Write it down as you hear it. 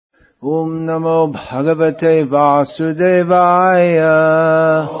Om Namo Bhagavate Vasudevaya.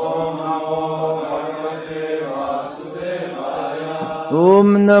 Om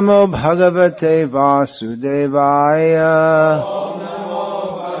Namo Bhagavate Vasudevaya.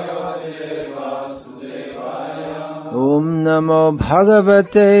 Om Namo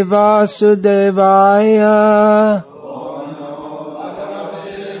Bhagavate Vasudevaya.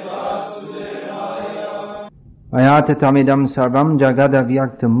 Ayatatamidam sarvam jagada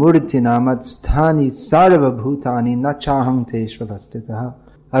vyakta murtina matsthani sarva bhutani nachaham teshvavastitaha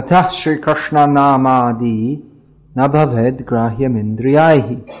atah Shri Krishna namadi nabhaved grahyam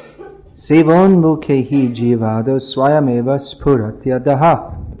indriyaihi sevon mukhehi jivado swayameva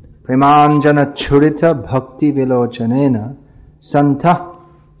spuratyadaha premanjana churita bhakti vilochanena santah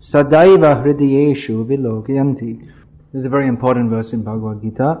sadaiva hridayeshu vilokyanti. This is a very important verse in Bhagavad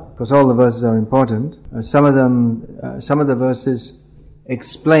Gita, because all the verses are important. Some of the verses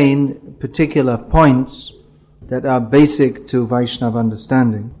explain particular points that are basic to Vaishnava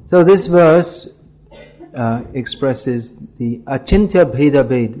understanding. So this verse expresses the Achintya Bheda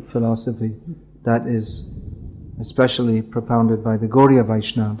Bhed philosophy that is especially propounded by the Gauriya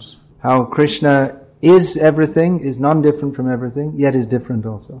Vaishnavas. How Krishna is everything, is non-different from everything, yet is different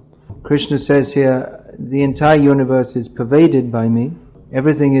also. Krishna says here, the entire universe is pervaded by me,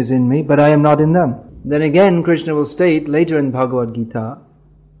 everything is in me, but I am not in them. Then again, Krishna will state later in Bhagavad Gita,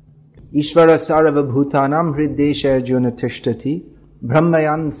 Ishvara sarva bhutanam hriddesha arjuna tishtati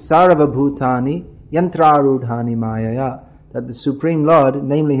brahmayan sarva bhutani yantrarudhani mayaya, that the Supreme Lord,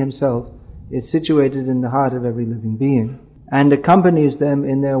 namely Himself, is situated in the heart of every living being and accompanies them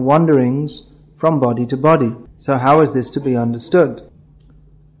in their wanderings from body to body. So how is this to be understood?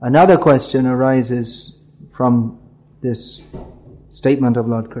 Another question arises from this statement of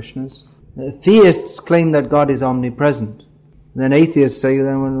Lord Krishna's. Theists claim that God is omnipresent. Then atheists say,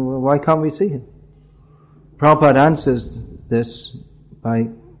 then why can't we see Him? Prabhupada answers this by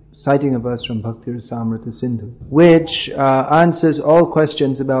citing a verse from Bhakti Rasamrita Sindhu, which answers all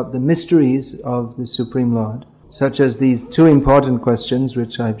questions about the mysteries of the Supreme Lord, such as these two important questions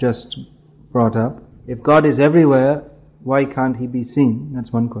which I've just brought up. If God is everywhere, why can't He be seen?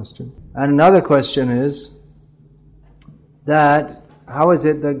 That's one question. And another question is that how is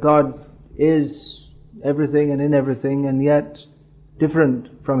it that God is everything and in everything and yet different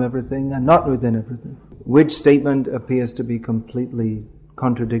from everything and not within everything? Which statement appears to be completely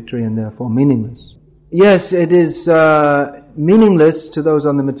contradictory and therefore meaningless. Yes, it is meaningless to those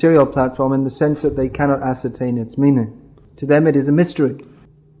on the material platform in the sense that they cannot ascertain its meaning. To them it is a mystery.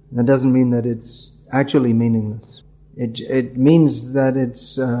 That doesn't mean that it's actually meaningless. It means that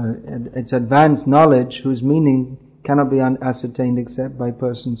it's advanced knowledge whose meaning cannot be ascertained except by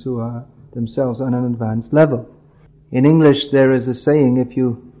persons who are themselves on an advanced level. In English there is a saying,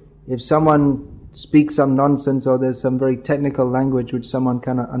 if someone speaks some nonsense or there's some very technical language which someone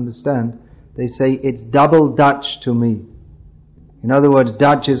cannot understand, they say, it's double Dutch to me. In other words,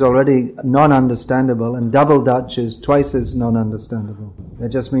 Dutch is already non-understandable and double Dutch is twice as non-understandable. That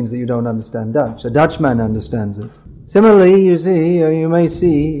just means that you don't understand Dutch. A Dutchman understands it. Similarly, you may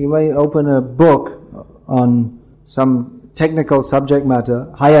open a book on some technical subject matter,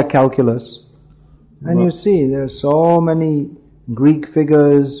 higher calculus, and you see there are so many Greek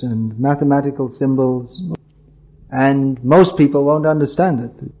figures and mathematical symbols, and most people won't understand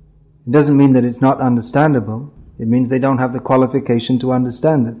it. It doesn't mean that it's not understandable. It means they don't have the qualification to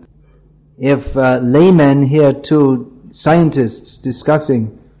understand it. If laymen hear two scientists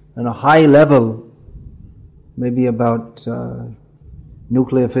discussing on a high level, maybe about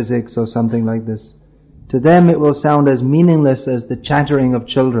nuclear physics or something like this, to them it will sound as meaningless as the chattering of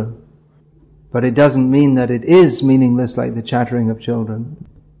children. But it doesn't mean that it is meaningless like the chattering of children.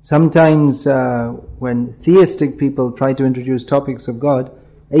 Sometimes when theistic people try to introduce topics of God,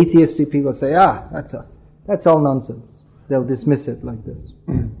 atheistic people say, that's all nonsense. They'll dismiss it like this.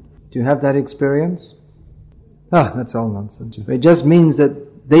 Do you have that experience? That's all nonsense. It just means that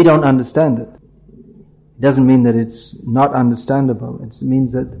they don't understand it. It doesn't mean that it's not understandable. It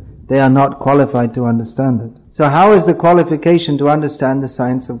means that they are not qualified to understand it. So how is the qualification to understand the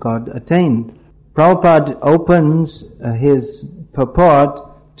science of God attained? Prabhupada opens his purport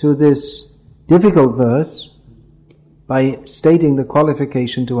to this difficult verse by stating the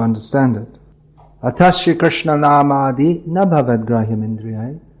qualification to understand it. Atashri Krishna namadi nabhavad grahyam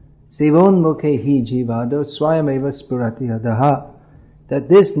indriyai sevon mukhe hi jivado swayameva spurati adaha. That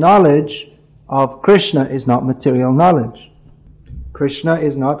this knowledge of Krishna is not material knowledge. Krishna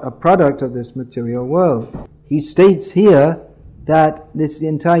is not a product of this material world. He states here that this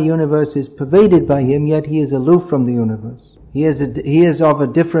entire universe is pervaded by Him, yet He is aloof from the universe. He is of a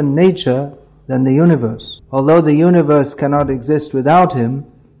different nature than the universe. Although the universe cannot exist without him,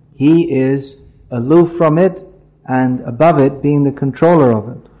 he is aloof from it and above it, being the controller of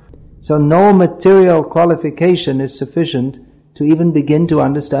it. So no material qualification is sufficient to even begin to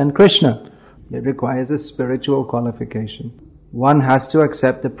understand Krishna. It requires a spiritual qualification. One has to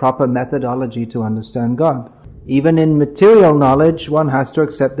accept the proper methodology to understand God. Even in material knowledge, one has to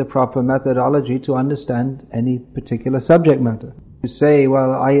accept the proper methodology to understand any particular subject matter. You say,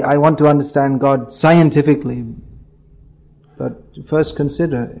 well, I want to understand God scientifically, but first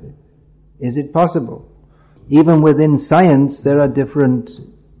consider, is it possible? Even within science, there are different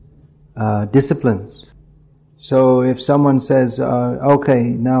disciplines. So if someone says, okay,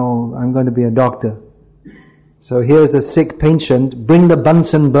 now I'm going to be a doctor. So here's a sick patient, bring the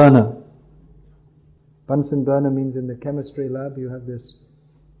Bunsen burner. Bunsen burner means in the chemistry lab you have the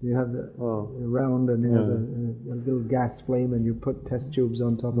round and it has a little gas flame and you put test tubes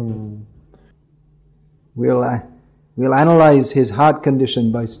on top of it. We'll analyze his heart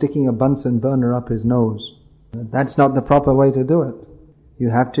condition by sticking a Bunsen burner up his nose. That's not the proper way to do it. You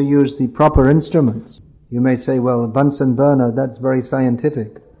have to use the proper instruments. You may say, well, a Bunsen burner, that's very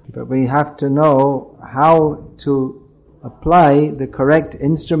scientific. But we have to know how to apply the correct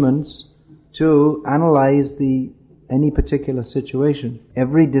instruments to analyze any particular situation.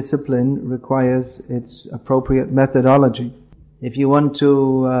 Every discipline requires its appropriate methodology. If you want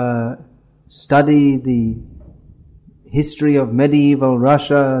to study the history of medieval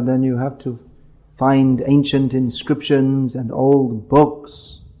Russia, then you have to find ancient inscriptions and old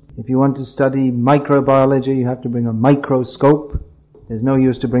books. If you want to study microbiology, you have to bring a microscope. There's no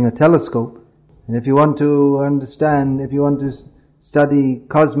use to bring a telescope. And if you want to study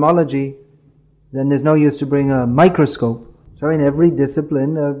cosmology, then there's no use to bring a microscope. So in every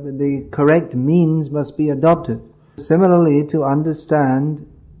discipline, the correct means must be adopted. Similarly, to understand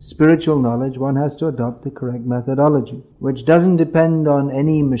spiritual knowledge, one has to adopt the correct methodology, which doesn't depend on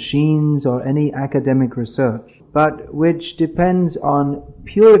any machines or any academic research, but which depends on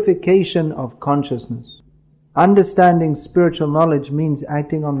purification of consciousness. Understanding spiritual knowledge means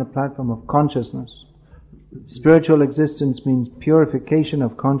acting on the platform of consciousness. Spiritual existence means purification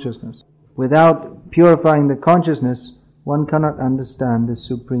of consciousness. Without purifying the consciousness, one cannot understand the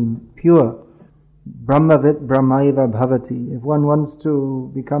supreme pure. Brahmavit brahmaiva bhavati. If one wants to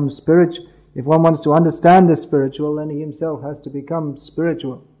become spiritual, if one wants to understand the spiritual, then he himself has to become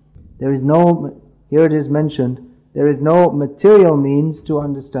spiritual. Here it is mentioned, there is no material means to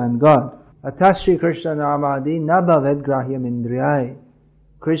understand God. Atashri Krishna namadi nabhaved grahyam indriyai.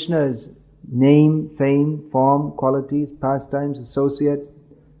 Krishna's name, fame, form, qualities, pastimes, associates,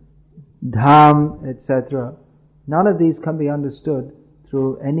 dham, etc. None of these can be understood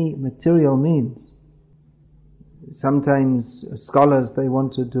through any material means. Sometimes scholars, they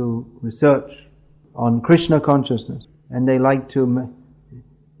want to do research on Krishna consciousness, and they like to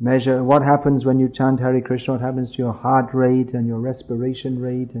measure what happens when you chant Hare Krishna, what happens to your heart rate and your respiration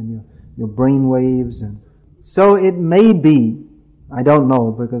rate and your brain waves. And so it may be, I don't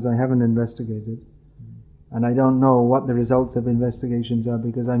know because I haven't investigated, and I don't know what the results of investigations are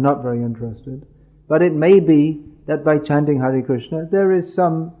because I'm not very interested, but it may be that by chanting Hare Krishna there is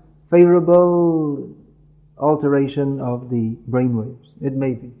some favorable alteration of the brain waves. It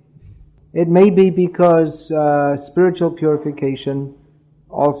may be. It may be because spiritual purification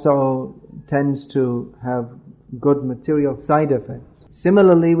also tends to have good material side effects.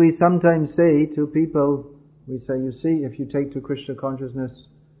 Similarly, we sometimes say to people, we say, you see, if you take to Krishna consciousness,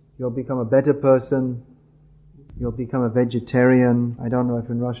 you'll become a better person, you'll become a vegetarian. I don't know if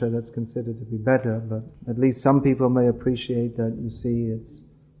in Russia that's considered to be better, but at least some people may appreciate that, you see, it's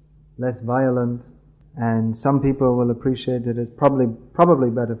less violent, and some people will appreciate that it's probably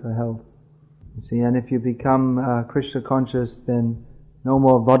better for health. You see, and if you become Krishna conscious, then no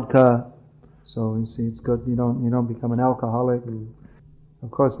more vodka. So you see, it's good. You don't become an alcoholic. Of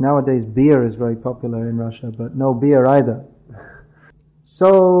course, nowadays beer is very popular in Russia, but no beer either.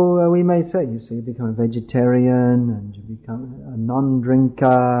 So we may say, you see, you become a vegetarian, and you become a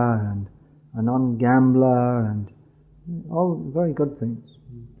non-drinker, and a non-gambler, and all very good things.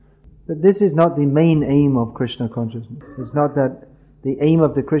 But this is not the main aim of Krishna consciousness. It's not that the aim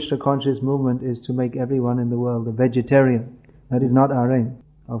of the Krishna conscious movement is to make everyone in the world a vegetarian. That is not our aim.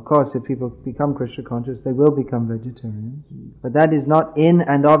 Of course, if people become Krishna conscious, they will become vegetarians. But that is not in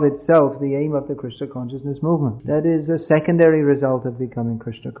and of itself the aim of the Krishna consciousness movement. That is a secondary result of becoming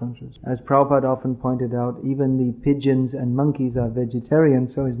Krishna conscious. As Prabhupada often pointed out, even the pigeons and monkeys are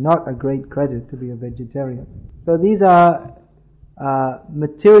vegetarians, so it's not a great credit to be a vegetarian. So these are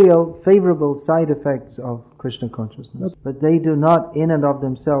material, favorable side effects of Krishna consciousness, but they do not in and of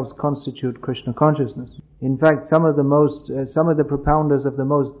themselves constitute Krishna consciousness. In fact, some of the propounders of the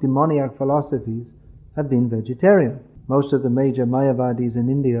most demoniac philosophies have been vegetarian. Most of the major Mayavadis in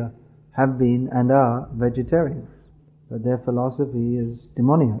India have been and are vegetarians, but their philosophy is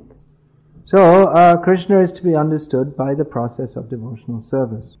demoniac. So, Krishna is to be understood by the process of devotional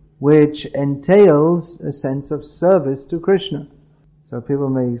service, which entails a sense of service to Krishna. So people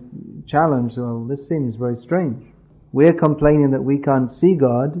may challenge, well, this seems very strange. We're complaining that we can't see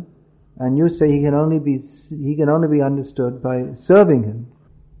God, and you say he can only be understood by serving Him.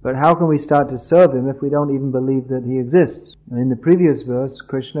 But how can we start to serve Him if we don't even believe that He exists? In the previous verse,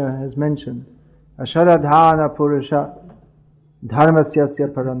 Krishna has mentioned, Asharadhana Purusha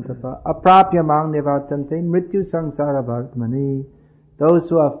Dharmasyasya Parantapa Aprapya Mang Nivartante Mrityu Sangsara Bhartmani. Those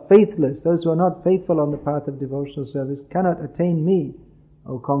who are faithless, those who are not faithful on the path of devotional service cannot attain me,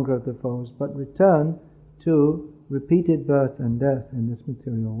 O conqueror of the foes, but return to repeated birth and death in this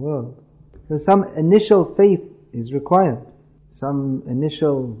material world. So some initial faith is required, some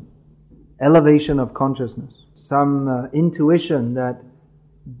initial elevation of consciousness, some intuition that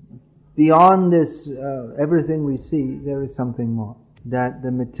beyond this everything we see, there is something more. That the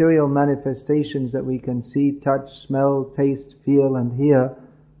material manifestations that we can see, touch, smell, taste, feel and hear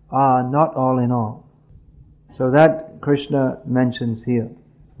are not all in all. So that Krishna mentions here.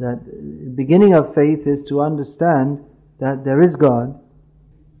 That the beginning of faith is to understand that there is God.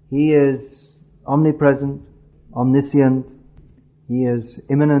 He is omnipresent, omniscient. He is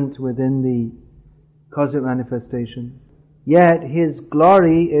immanent within the cosmic manifestation. Yet His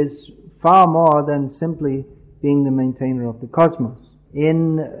glory is far more than simply being the maintainer of the cosmos.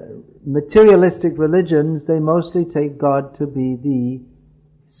 In materialistic religions, they mostly take God to be the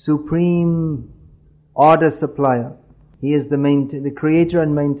supreme order supplier. He is the creator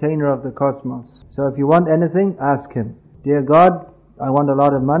and maintainer of the cosmos. So if you want anything, ask Him. Dear God, I want a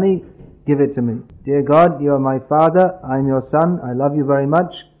lot of money, give it to me. Dear God, you are my father, I'm your son, I love you very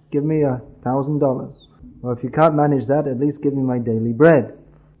much, give me $1,000. Or if you can't manage that, at least give me my daily bread.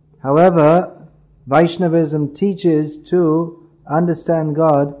 However, Vaishnavism teaches to understand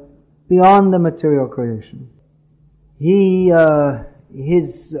God beyond the material creation.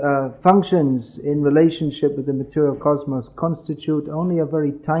 His functions in relationship with the material cosmos constitute only a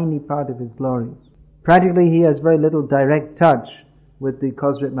very tiny part of His glories. Practically, He has very little direct touch with the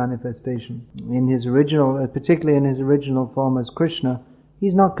cosmic manifestation. In His original, particularly in His original form as Krishna,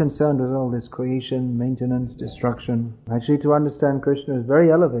 He's not concerned with all this creation, maintenance, destruction. Actually, to understand Krishna is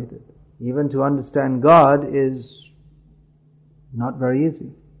very elevated. Even to understand God is not very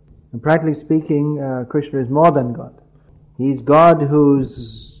easy. And practically speaking, Krishna is more than God. He's God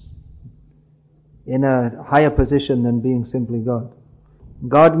who's in a higher position than being simply God.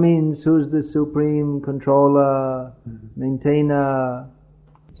 God means who's the supreme controller, maintainer.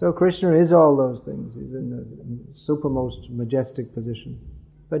 So Krishna is all those things. He's in the supermost majestic position.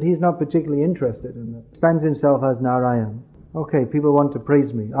 But He's not particularly interested in that. He expands Himself as Narayan. Okay, people want to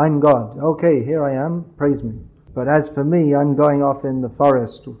praise me. I'm God. Okay, here I am, praise me. But as for me, I'm going off in the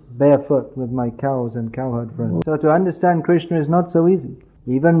forest barefoot with my cows and cowherd friends. So to understand Krishna is not so easy.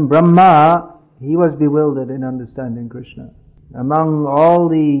 Even Brahma, he was bewildered in understanding Krishna. Among all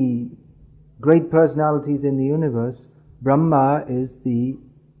the great personalities in the universe, Brahma is the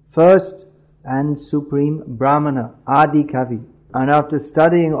first and supreme Brahmana, Adi Kavi. And after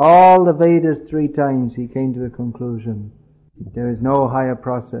studying all the Vedas 3 times, he came to the conclusion, there is no higher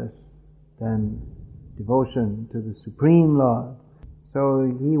process than devotion to the Supreme Lord. So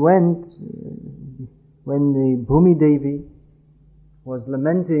he went, when the Bhumi Devi was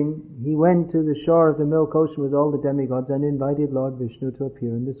lamenting, he went to the shore of the milk ocean with all the demigods and invited Lord Vishnu to appear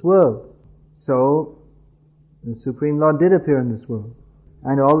in this world. So the Supreme Lord did appear in this world.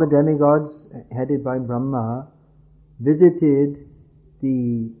 And all the demigods, headed by Brahma, visited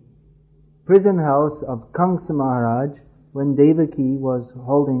the prison house of Kamsa Maharaj when Devaki was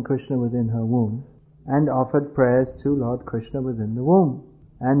holding Krishna within her womb, and offered prayers to Lord Krishna within the womb.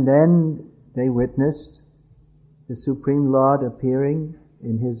 And then they witnessed the Supreme Lord appearing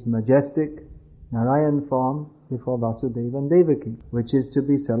in His majestic Narayan form before Vasudeva and Devaki, which is to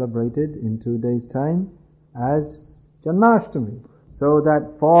be celebrated in 2 days' time as Janmashtami. So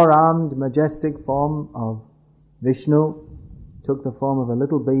that 4-armed majestic form of Vishnu took the form of a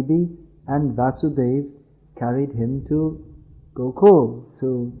little baby, and Vasudeva carried him to Gokul,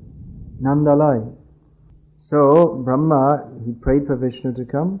 to Nandalai. So Brahma, he prayed for Vishnu to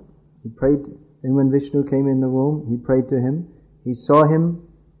come. He prayed, and when Vishnu came in the womb, he prayed to him. He saw him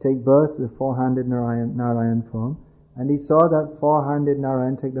take birth with 4-handed Narayan form, And he saw that four-handed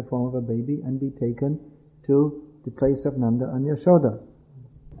Narayan take the form of a baby and be taken to the place of Nanda and Yashoda.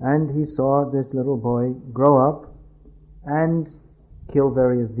 And he saw this little boy grow up and kill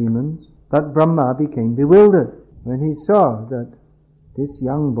various demons. But Brahma became bewildered when he saw that this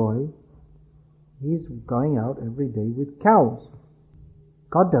young boy, he's going out every day with cows.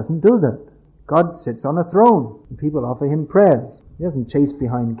 God doesn't do that. God sits on a throne and people offer him prayers. He doesn't chase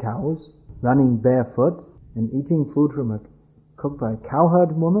behind cows, running barefoot and eating food cooked by a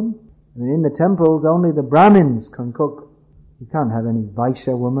cowherd woman. I mean, in the temples, only the Brahmins can cook. You can't have any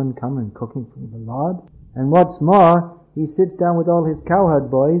Vaishya woman come and cooking for the Lord. And what's more, he sits down with all his cowherd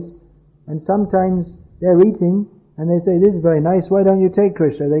boys, and sometimes they're eating, and they say, "This is very nice, why don't you take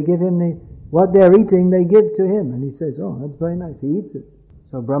Krishna?" They give him what they're eating, they give to him. And he says, "Oh, that's very nice." He eats it.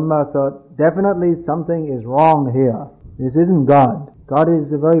 So Brahma thought, definitely something is wrong here. This isn't God. God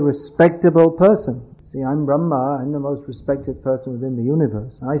is a very respectable person. See, I'm Brahma, I'm the most respected person within the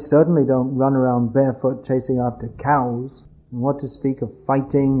universe. I certainly don't run around barefoot chasing after cows. And what to speak of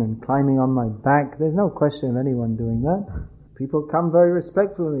fighting and climbing on my back. There's no question of anyone doing that. People come very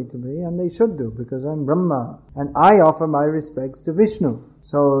respectfully to me, and they should do, because I'm Brahma. And I offer my respects to Vishnu.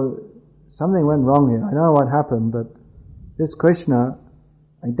 So something went wrong here. I don't know what happened, but this Krishna,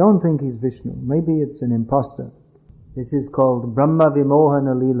 I don't think he's Vishnu. Maybe it's an imposter. This is called Brahma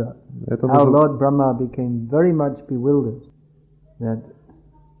Vimohana Leela. How Lord Brahma became very much bewildered, that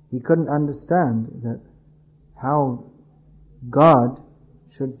he couldn't understand that how God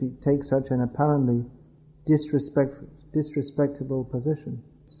should take such an apparently disrespectable position.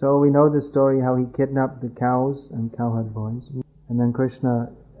 So we know the story how he kidnapped the cows and cowherd boys, and then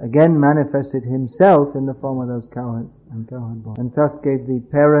Krishna again manifested himself in the form of those cows and cowherd boys, and thus gave the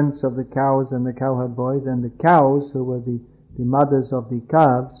parents of the cows and the cowherd boys and the cows, who were the mothers of the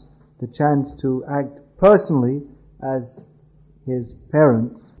calves, the chance to act personally as his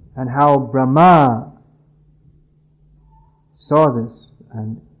parents. And how Brahma saw this,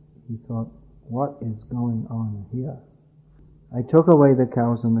 and he thought, what is going on here? I took away the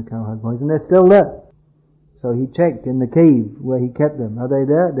cows and the cowherd boys, and they're still there. So he checked in the cave where he kept them. Are they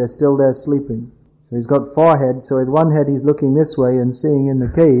there? They're still there sleeping. So he's got four heads, so with one head he's looking this way and seeing in the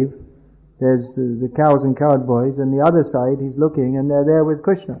cave there's the cows and cowherd boys, and the other side he's looking and they're there with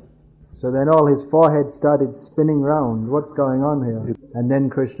Krishna. So then all his forehead started spinning round. What's going on here? And then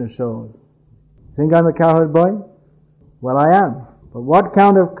Krishna showed. Think I'm a cowherd boy? Well, I am. But what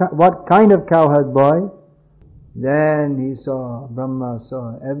kind of cowherd boy? Then Brahma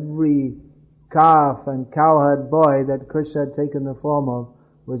saw every calf and cowherd boy that Krishna had taken the form of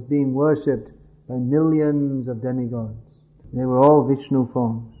was being worshipped by millions of demigods. They were all Vishnu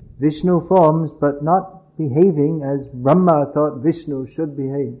forms. Vishnu forms, but not behaving as Brahma thought Vishnu should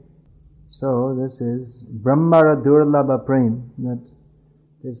behave. So this is Brahmara Durlabha Prem, that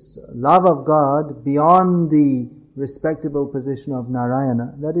this love of God beyond the respectable position of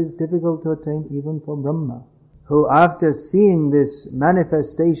Narayana, that is difficult to attain even for Brahma, who after seeing this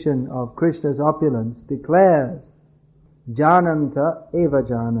manifestation of Krishna's opulence declared, Jananta eva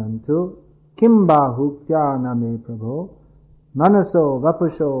janantu kimbahuktya name prabho manaso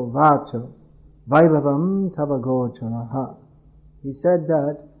vapusho vacho vaibhavam tavagocharaha. He said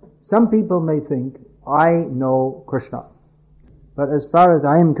that some people may think, I know Krishna, but as far as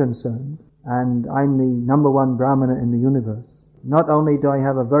I am concerned, and I'm the number one Brahmana in the universe, not only do I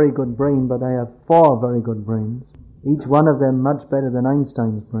have a very good brain, but I have 4 very good brains, each one of them much better than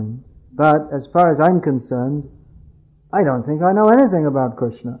Einstein's brain. But as far as I'm concerned, I don't think I know anything about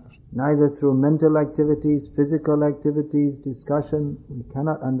Krishna. Neither through mental activities, physical activities, discussion, we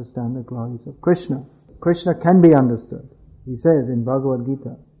cannot understand the glories of Krishna. Krishna can be understood. He says in Bhagavad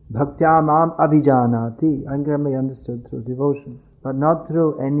Gita, Bhaktya mam abhijanati, and can be understood through devotion, but not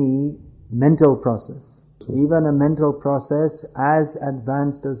through any mental process. Even a mental process as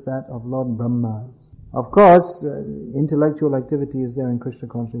advanced as that of Lord Brahma's. Of course, intellectual activity is there in Krishna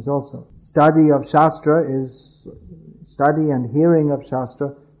consciousness also. Study and hearing of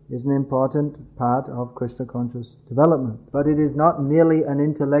Shastra is an important part of Krishna conscious development. But it is not merely an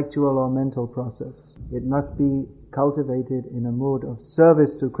intellectual or mental process. It must be cultivated in a mood of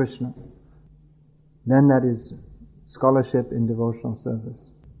service to Krishna. Then that is scholarship in devotional service.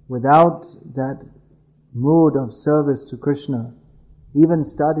 Without that mood of service to Krishna, even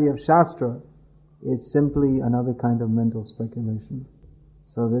study of Shastra is simply another kind of mental speculation.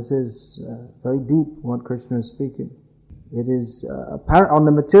 So this is very deep what Krishna is speaking. It is apparent on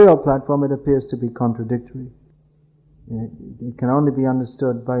the material platform. It appears to be contradictory. It can only be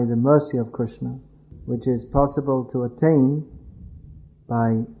understood by the mercy of Krishna, which is possible to attain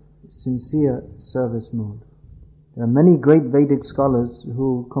by sincere service mode. There are many great Vedic scholars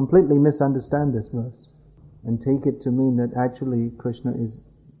who completely misunderstand this verse and take it to mean that actually Krishna is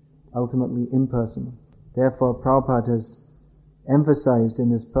ultimately impersonal. Therefore, Prabhupada has emphasized in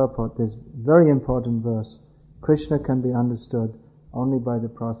his purport this very important verse: Krishna can be understood only by the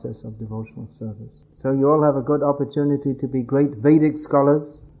process of devotional service. So you all have a good opportunity to be great Vedic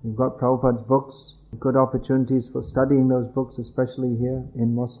scholars. You've got Prabhupada's books, good opportunities for studying those books, especially here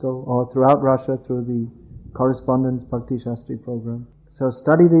in Moscow or throughout Russia through the Correspondence Bhakti Shastri program. So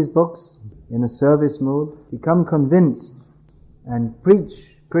study these books in a service mood, become convinced and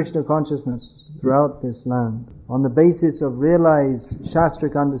preach Krishna consciousness throughout this land. On the basis of realized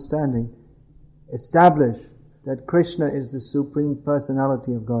Shastric understanding, establish that Krishna is the Supreme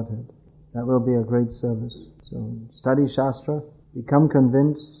Personality of Godhead. That will be a great service. So study Shastra, become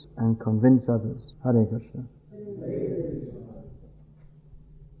convinced, and convince others. Hare Krishna.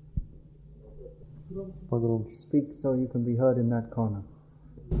 Speak so you can be heard in that corner.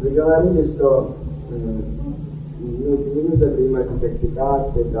 Regarding questo, minuto prima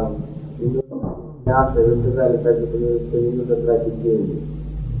complessitate, вы сказали, что минута тратить деньги.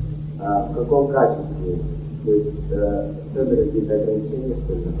 В каком качестве? То есть, тоже какие-то ограничения,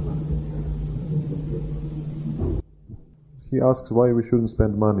 что ли? He asks why we shouldn't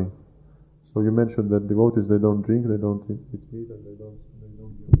spend money. So you mentioned that devotees, they don't drink, they don't eat meat, and they don't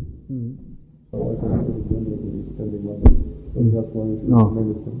give. So why can we spending money?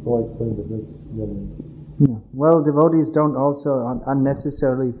 So I explained that that's Well, devotees don't also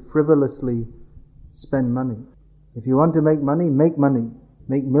unnecessarily, frivolously spend money. If you want to make money, make money.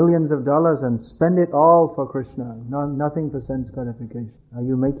 Make millions of dollars and spend it all for Krishna. Nothing for sense gratification. Are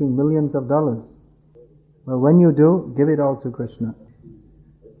you making millions of dollars? Well, when you do, give it all to Krishna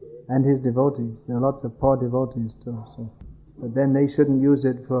and his devotees. There are lots of poor devotees too. But then they shouldn't use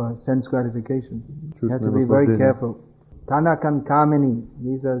it for sense gratification. You have to be very careful. Kanak and Kamini,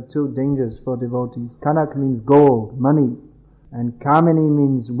 these are two dangers for devotees. Kanak means gold, money, and Kamini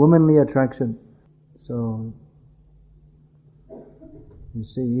means womanly attraction. So, you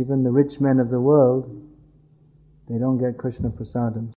see, even the rich men of the world, they don't get Krishna prasadam.